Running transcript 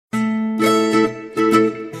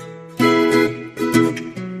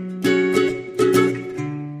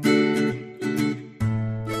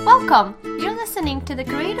Welcome! You're listening to the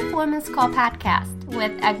Creative Women's Call podcast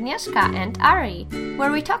with Agnieszka and Ari,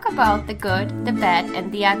 where we talk about the good, the bad, and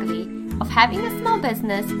the ugly of having a small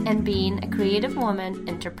business and being a creative woman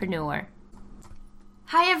entrepreneur.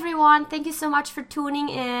 Hi everyone, thank you so much for tuning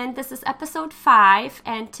in. This is episode 5,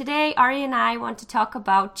 and today Ari and I want to talk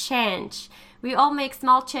about change. We all make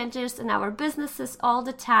small changes in our businesses all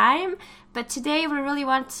the time, but today we really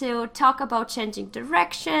want to talk about changing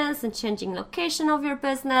directions and changing location of your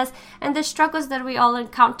business and the struggles that we all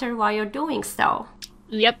encounter while you're doing so.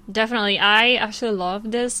 Yep, definitely. I actually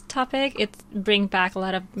love this topic. It brings back a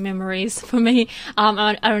lot of memories for me.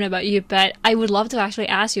 I don't know about you, but I would love to actually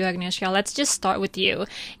ask you, Agnieszka, let's just start with you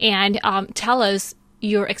and tell us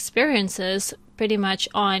your experiences pretty much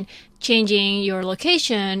on changing your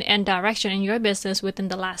location and direction in your business within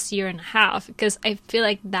the last year and a half, because I feel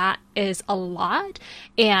like that is a lot.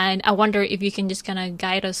 And I wonder if you can just kind of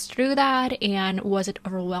guide us through that. And was it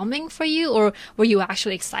overwhelming for you, or were you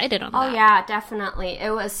actually excited on that? Oh yeah, definitely. It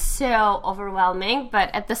was so overwhelming, but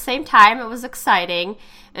at the same time, it was exciting.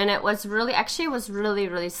 And it was really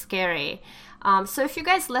scary. So if you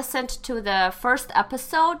guys listened to the first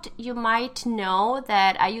episode, you might know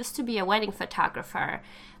that I used to be a wedding photographer.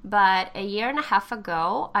 But a year and a half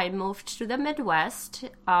ago, I moved to the Midwest,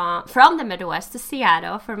 from the Midwest to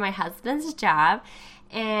Seattle for my husband's job,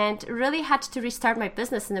 and really had to restart my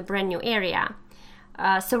business in a brand new area.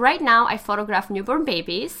 So right now, I photograph newborn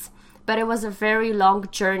babies, but it was a very long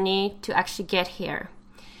journey to actually get here.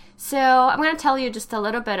 So I'm going to tell you just a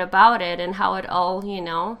little bit about it and how it all,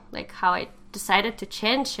 how I decided to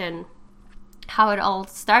change and how it all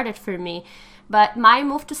started for me. But my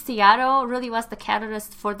move to Seattle really was the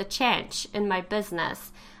catalyst for the change in my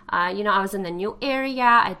business. I was in a new area.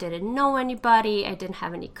 I didn't know anybody. I didn't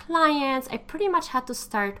have any clients. I pretty much had to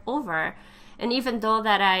start over. And even though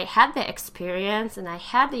that I had the experience and I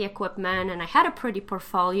had the equipment and I had a pretty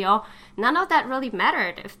portfolio, none of that really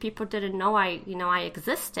mattered if people didn't know I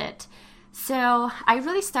existed. So I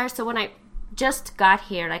really started. So when I just got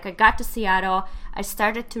here, I got to Seattle, I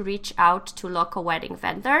started to reach out to local wedding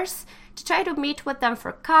vendors to try to meet with them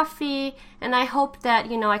for coffee, and I hoped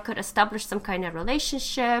that, I could establish some kind of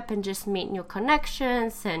relationship and just meet new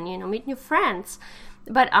connections and, meet new friends.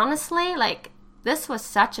 But honestly, this was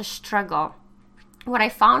such a struggle. What I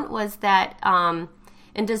found was that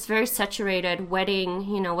in this very saturated wedding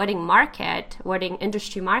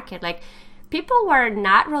industry market, people were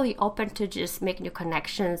not really open to just make new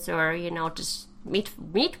connections or, just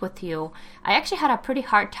meet with you. I actually had a pretty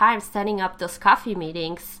hard time setting up those coffee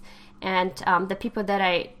meetings. And the people that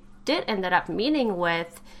I did ended up meeting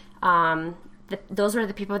with, those were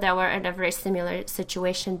the people that were in a very similar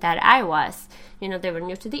situation that I was. They were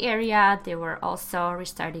new to the area. They were also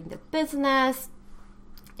restarting the business.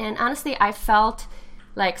 And honestly, I felt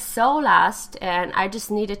so lost, and I just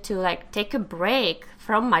needed to take a break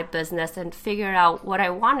from my business and figure out what I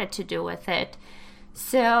wanted to do with it.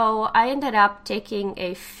 So I ended up taking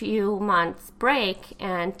a few months break,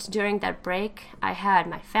 and during that break I had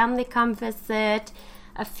my family come visit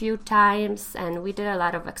a few times, and we did a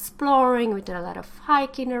lot of exploring, we did a lot of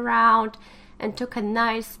hiking around, and took a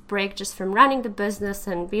nice break just from running the business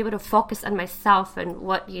and be able to focus on myself and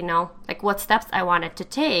what steps I wanted to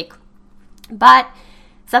take. But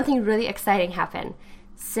something really exciting happened.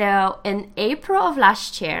 So in April of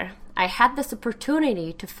last year, I had this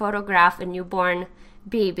opportunity to photograph a newborn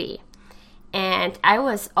baby. And I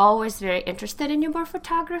was always very interested in newborn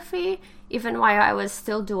photography, even while I was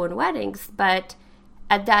still doing weddings. But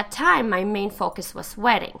at that time, my main focus was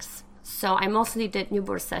weddings. So I mostly did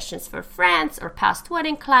newborn sessions for friends or past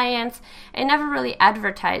wedding clients. I never really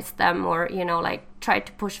advertised them or, tried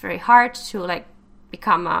to push very hard to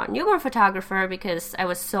become a newborn photographer because I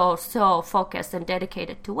was so focused and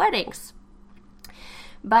dedicated to weddings.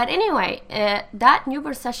 But anyway, that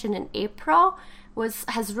newborn session in April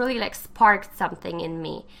has really sparked something in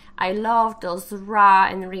me. I loved those raw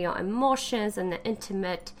and real emotions and the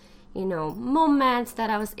intimate, moments that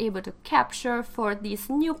I was able to capture for these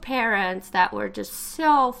new parents that were just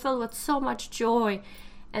so filled with so much joy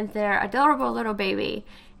and their adorable little baby.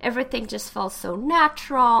 Everything just felt so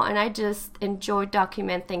natural, and I just enjoyed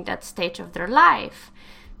documenting that stage of their life.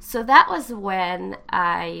 So that was when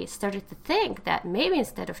I started to think that maybe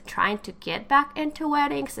instead of trying to get back into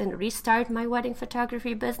weddings and restart my wedding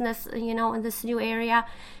photography business, in this new area,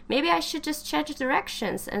 maybe I should just change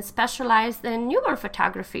directions and specialize in newborn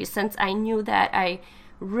photography, since I knew that I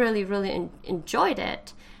really enjoyed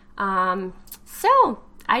it. So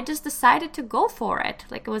I just decided to go for it.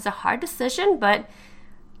 It was a hard decision, but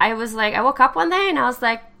I woke up one day and I was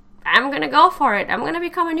like, I'm going to go for it. I'm going to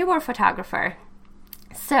become a newborn photographer.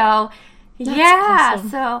 So, That's yeah. awesome.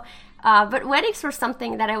 So, but weddings were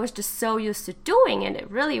something that I was just so used to doing, and it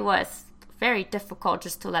really was very difficult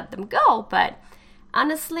just to let them go. But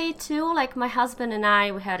honestly, too, like my husband and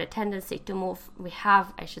I, we had a tendency to move. We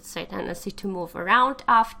have, I should say, tendency to move around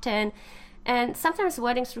often. And sometimes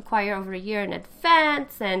weddings require over a year in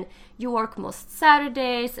advance, and you work most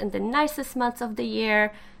Saturdays in the nicest months of the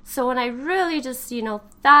year. So when I really just,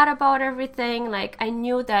 thought about everything, like I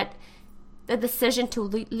knew that the decision to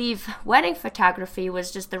leave wedding photography was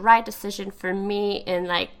just the right decision for me in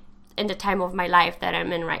the time of my life that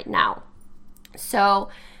I'm in right now. So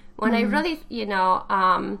when I really,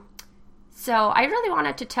 so I really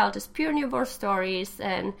wanted to tell just pure newborn stories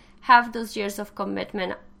and have those years of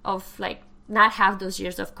commitment of not have those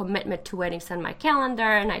years of commitment to weddings on my calendar.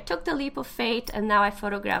 And I took the leap of faith, and now I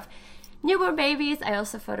photograph newborn babies. I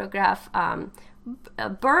also photograph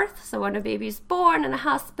birth, so when a baby is born in a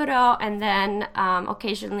hospital, and then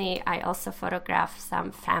occasionally I also photograph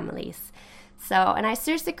some families. So, and I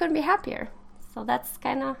seriously couldn't be happier. So that's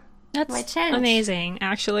kind of my change. Amazing,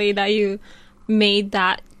 actually, that you made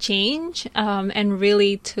that change and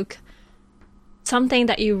really took something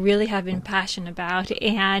that you really have been passionate about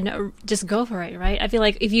and just go for it, right? I feel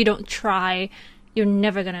like if you don't try, you're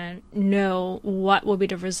never gonna know what will be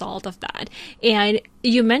the result of that. And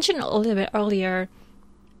you mentioned a little bit earlier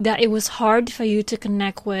that it was hard for you to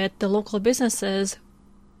connect with the local businesses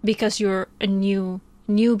because you're a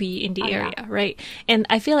newbie in the area, right? And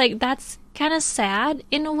I feel like that's kind of sad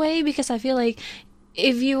in a way, because I feel like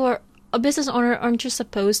if you are a business owner, aren't you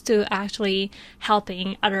supposed to actually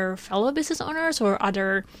helping other fellow business owners or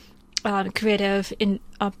other creative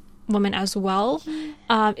women as well?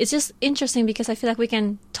 It's just interesting because I feel like we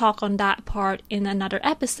can talk on that part in another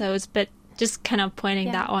episodes, but just kind of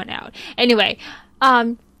pointing that one out. Anyway,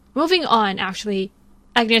 moving on, actually,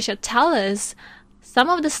 Agnieszka, tell us some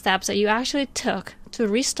of the steps that you actually took to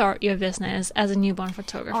restart your business as a newborn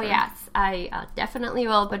photographer. Oh, yes, I definitely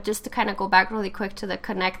will. But just to kind of go back really quick to the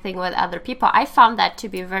connecting with other people, I found that to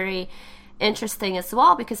be very interesting as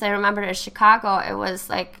well, because I remember in Chicago, it was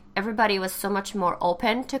like everybody was so much more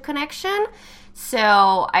open to connection.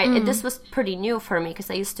 So this was pretty new for me, because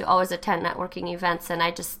I used to always attend networking events, and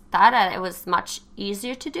I just thought that it was much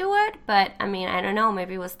easier to do it. But I mean, I don't know,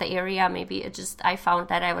 maybe it was the area, maybe it just, I found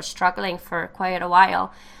that I was struggling for quite a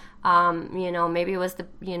while. Maybe it was the,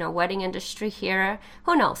 wedding industry here,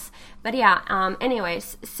 who knows? But yeah,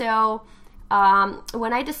 anyways, so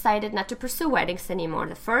when I decided not to pursue weddings anymore,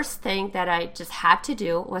 the first thing that I just had to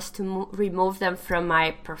do was to remove them from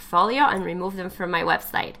my portfolio and remove them from my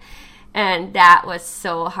website. And that was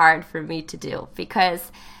so hard for me to do,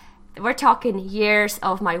 because we're talking years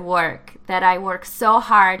of my work that I worked so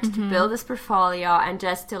hard to build this portfolio, and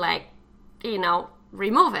just to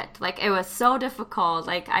remove it. Like, it was so difficult.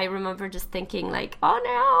 Like, I remember just thinking oh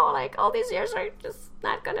no, all these years are just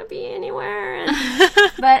not gonna be anywhere.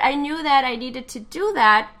 But I knew that I needed to do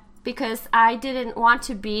that, because I didn't want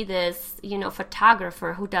to be this,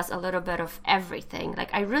 photographer who does a little bit of everything.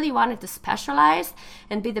 Like, I really wanted to specialize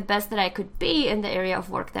and be the best that I could be in the area of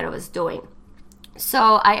work that I was doing.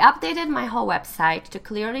 So I updated my whole website to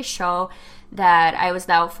clearly show that I was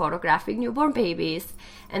now photographing newborn babies.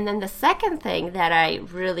 And then the second thing that I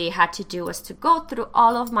really had to do was to go through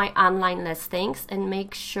all of my online listings and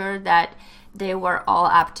make sure that they were all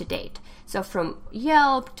up to date. So from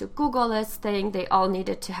Yelp to Google listing, they all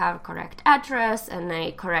needed to have a correct address and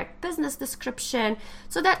a correct business description.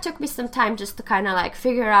 So that took me some time just to kind of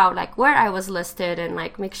figure out where I was listed and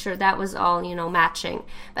make sure that was all, matching.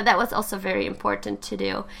 But that was also very important to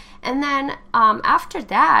do. And then after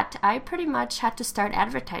that, I pretty much had to start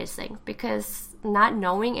advertising, because not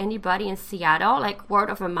knowing anybody in Seattle, word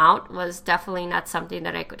of mouth was definitely not something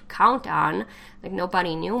that I could count on.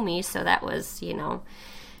 Nobody knew me, so that was,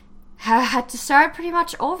 I had to start pretty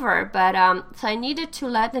much over. But so I needed to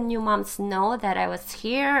let the new moms know that I was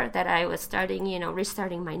here, that I was starting,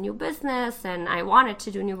 restarting my new business, and I wanted to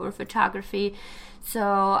do newborn photography.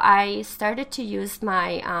 So I started to use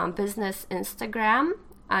my business Instagram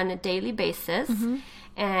on a daily basis,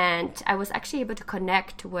 and I was actually able to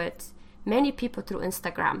connect with many people through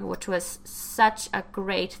Instagram, which was such a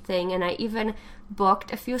great thing. And I even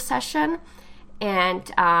booked a few sessions,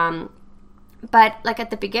 and but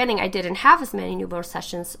at the beginning, I didn't have as many newborn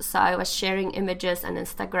sessions, so I was sharing images on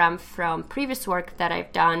Instagram from previous work that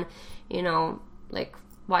I've done,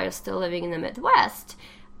 while still living in the Midwest.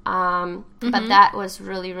 But that was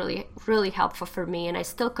really, really, really helpful for me, and I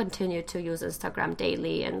still continue to use Instagram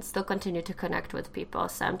daily and still continue to connect with people.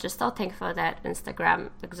 So I'm just so thankful that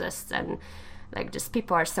Instagram exists, and just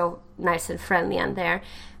people are so nice and friendly on there.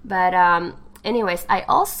 But anyways, I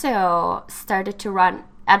also started to run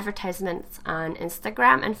advertisements on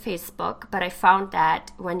Instagram and Facebook, but I found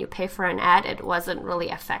that when you pay for an ad, it wasn't really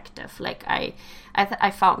effective. Like I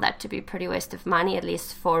found that to be a pretty waste of money, at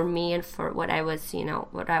least for me and for what I was,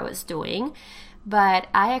 what I was doing. But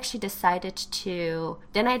I actually decided to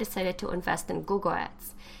invest in Google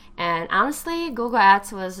Ads. And honestly, Google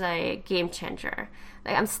Ads was a game changer.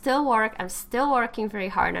 Like I'm still working very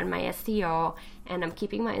hard on my SEO, and I'm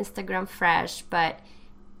keeping my Instagram fresh, but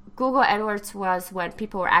Google AdWords was when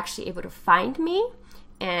people were actually able to find me,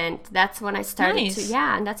 and that's when I started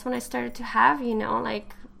and that's when I started to have,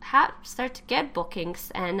 start to get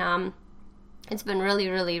bookings, and it's been really,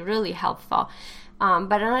 really, really helpful.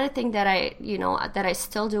 But another thing that I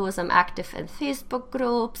still do is I'm active in Facebook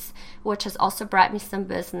groups, which has also brought me some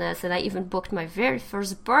business. And I even booked my very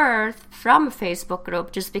first birth from a Facebook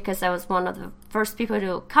group just because I was one of the first people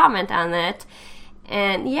to comment on it.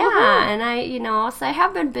 And and so I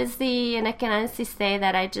have been busy, and I can honestly say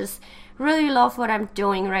that I just really love what I'm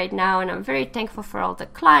doing right now, and I'm very thankful for all the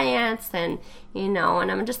clients, and and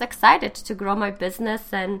I'm just excited to grow my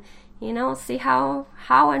business and see how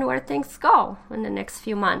and where things go in the next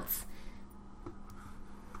few months.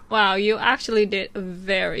 Wow, you actually did a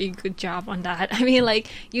very good job on that. I mean,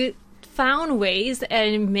 you found ways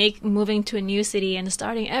and moving to a new city and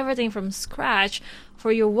starting everything from scratch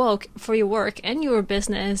for your work and your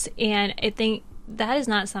business. And I think that is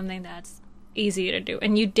not something that's easy to do,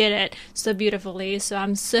 and you did it so beautifully. So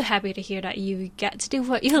I'm so happy to hear that you get to do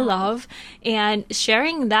what you love, and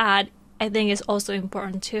sharing that I think is also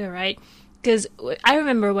important too, right? Because I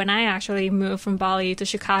remember when I actually moved from Bali to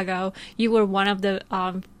Chicago, you were one of the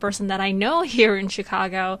person that I know here in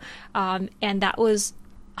Chicago, and that was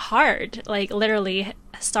hard. Like literally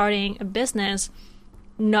starting a business,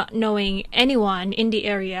 not knowing anyone in the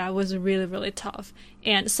area was really, really tough.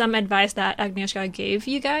 And some advice that Agnieszka gave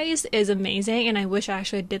you guys is amazing, and I wish I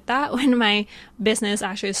actually did that when my business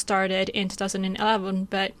actually started in 2011,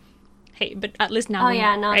 but hey, but at least now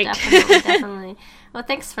right? Definitely. Well,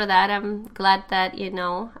 thanks for that. I'm glad that,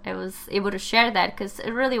 I was able to share that, because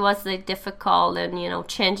it really was a difficult and,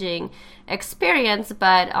 changing experience,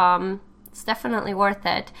 but it's definitely worth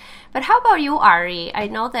it. But how about you, Ari? I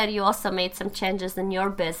know that you also made some changes in your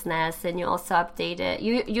business, and you also updated.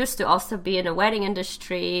 You used to also be in the wedding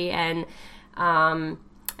industry, and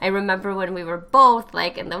I remember when we were both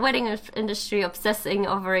in the wedding industry obsessing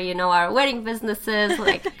over, our wedding businesses,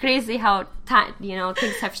 crazy how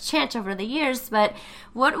things have changed over the years. But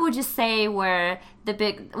what would you say was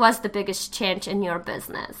the biggest change in your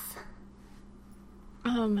business?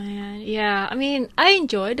 Oh man, yeah. I mean, I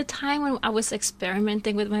enjoyed the time when I was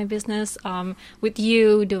experimenting with my business, with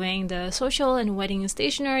you doing the social and wedding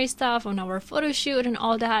stationery stuff on our photo shoot and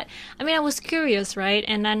all that. I mean, I was curious, right?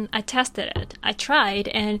 And then I tested it. I tried,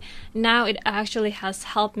 and now it actually has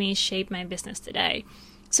helped me shape my business today.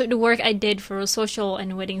 So the work I did for social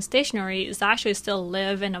and wedding stationery is actually still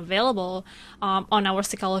live and available on our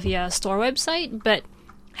Cikalovia store website, but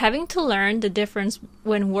having to learn the difference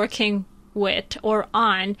when working with or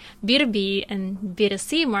on B2B and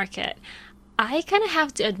B2C market, I kind of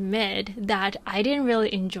have to admit that I didn't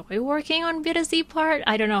really enjoy working on B2C part.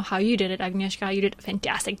 I don't know how you did it, Agnieszka. You did a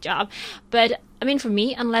fantastic job. But I mean, for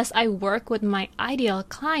me, unless I work with my ideal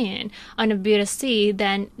client on a B2C,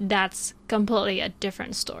 then that's completely a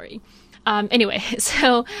different story. Anyway,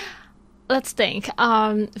 so let's think.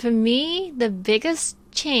 For me, the biggest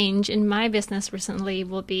change in my business recently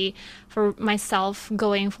will be for myself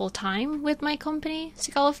going full-time with my company,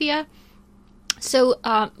 Cikalovia. So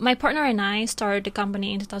my partner and I started the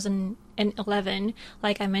company in 2011,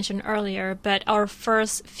 like I mentioned earlier, but our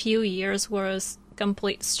first few years was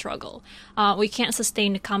complete struggle. We can't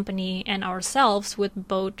sustain the company and ourselves with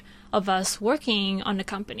both of us working on the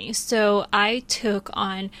company. So I took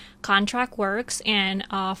on contract works and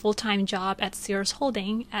a full-time job at Sears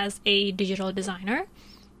Holding as a digital designer.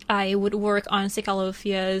 I would work on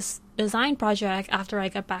Cikalovia's design project after I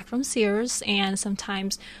got back from Sears and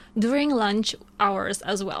sometimes during lunch hours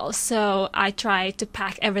as well. So I tried to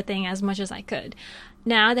pack everything as much as I could.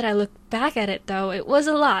 Now that I look back at it though, it was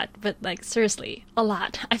a lot, but like seriously, a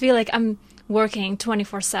lot. I feel like I'm working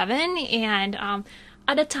 24/7 and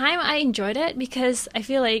at the time I enjoyed it because I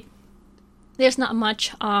feel like there's not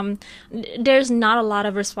a lot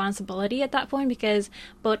of responsibility at that point because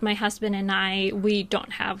both my husband and I, we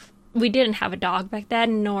didn't have a dog back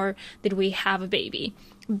then, nor did we have a baby.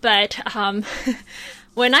 But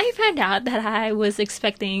when I found out that I was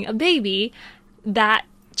expecting a baby, that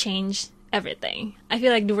changed everything. I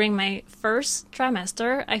feel like during my first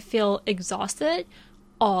trimester, I feel exhausted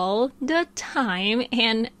all the time,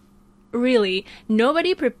 and really,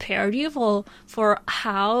 nobody prepared you for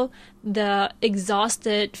how the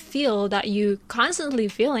exhausted feel that you constantly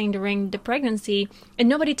feeling during the pregnancy, and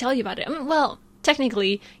nobody tell you about it. I mean, well,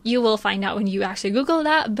 technically, you will find out when you actually Google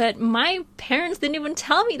that, but my parents didn't even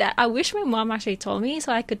tell me that. I wish my mom actually told me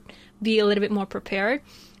so I could be a little bit more prepared.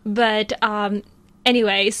 But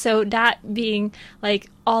anyway, so that being like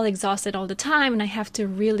all exhausted all the time, and I have to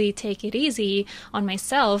really take it easy on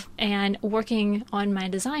myself and working on my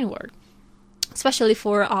design work, especially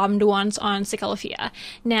for the ones on Cicalofia.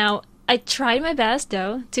 Now, I tried my best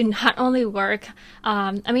though to not only work,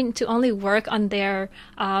 to only work on their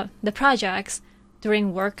the projects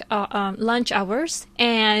during work lunch hours.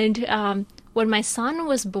 And when my son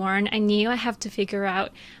was born, I knew I have to figure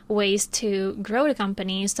out ways to grow the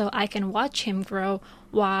company so I can watch him grow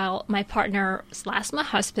while my partner / my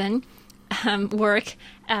husband work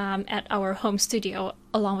at our home studio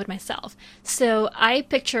along with myself. So I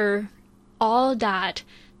picture all that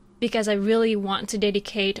because I really want to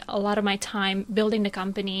dedicate a lot of my time building the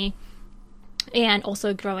company and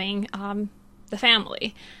also growing the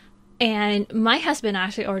family. And my husband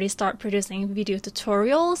actually already started producing video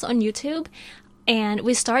tutorials on YouTube, and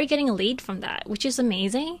we started getting a lead from that, which is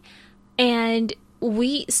amazing. And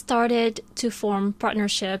we started to form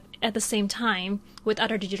partnership at the same time with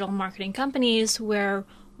other digital marketing companies where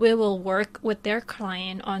we will work with their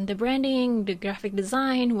client on the branding, the graphic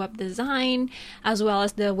design, web design, as well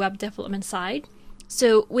as the web development side.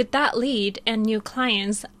 So with that lead and new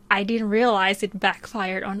clients, I didn't realize it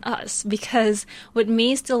backfired on us, because with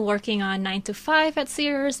me still working on 9 to 5 at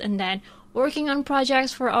Sears and then working on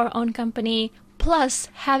projects for our own company, plus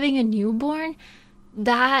having a newborn,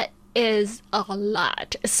 that is a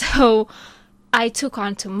lot. So I took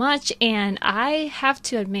on too much, and I have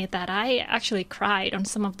to admit that I actually cried on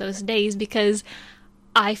some of those days because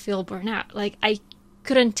I feel burnout. Like I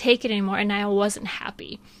couldn't take it anymore and I wasn't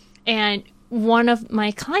happy. And one of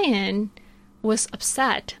my clients was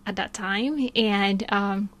upset at that time, and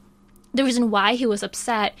the reason why he was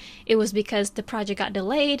upset, it was because the project got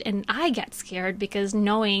delayed, and I got scared because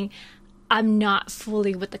knowing I'm not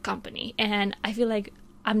fully with the company, and I feel like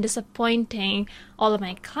I'm disappointing all of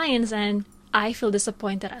my clients, and I feel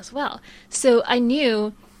disappointed as well. So I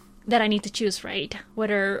knew that I need to choose, right?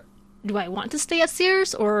 Whether do I want to stay at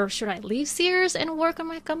Sears or should I leave Sears and work on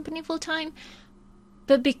my company full time?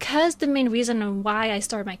 But because the main reason why I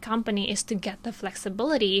started my company is to get the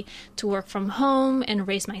flexibility to work from home and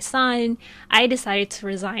raise my son, I decided to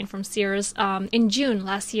resign from Sears in June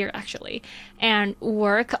last year, actually, and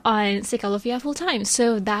work on Cicalofia full time.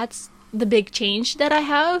 So that's the big change that I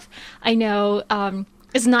have. I know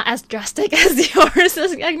it's not as drastic as yours,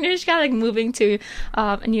 as Agnieszka, like moving to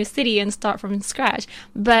a new city and start from scratch.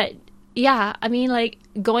 But yeah, I mean, like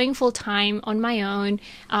going full time on my own,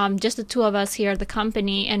 just the two of us here at the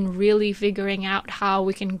company, and really figuring out how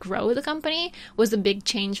we can grow the company was a big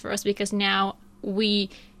change for us, because now we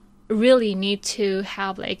really need to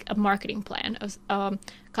have like a marketing plan, a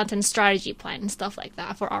content strategy plan and stuff like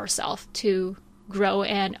that for ourselves to grow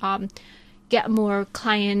and get more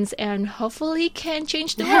clients and hopefully can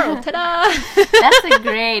change the world. Ta-da! That's a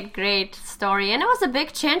great story. And it was a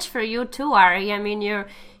big change for you too, Ari. I mean, you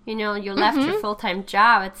left your full-time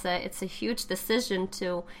job. It's a huge decision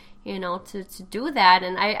to do that.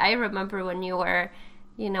 And I remember when you were,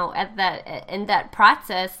 in that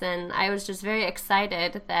process, and I was just very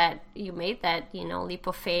excited that you made that, leap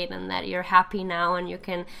of faith, and that you're happy now and you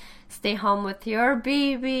can stay home with your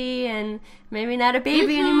baby, and maybe not a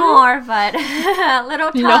baby anymore, but a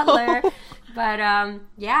little toddler. No. But I'm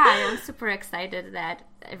super excited that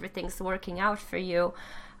everything's working out for you.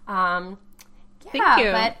 Thank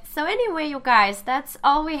you. But so anyway, you guys, that's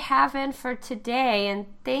all we have in for today, and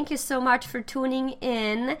thank you so much for tuning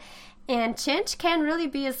in. And change can really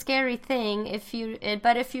be a scary thing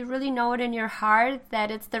but if you really know it in your heart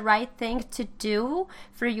that it's the right thing to do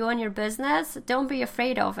for you and your business, don't be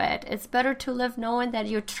afraid of it. It's better to live knowing that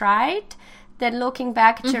you tried than looking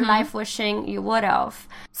back at your life wishing you would have.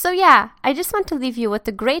 So yeah, I just want to leave you with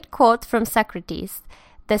a great quote from Socrates.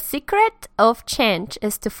 The secret of change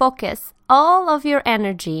is to focus all of your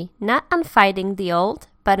energy not on fighting the old,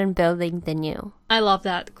 but on building the new. I love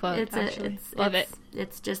that quote, Love it.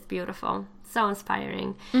 It's just beautiful. So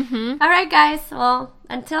inspiring. All right, guys. Well,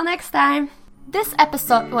 until next time. This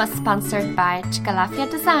episode was sponsored by Cicalofia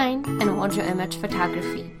Design and Wojo Image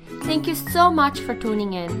Photography. Thank you so much for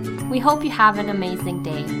tuning in. We hope you have an amazing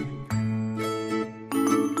day.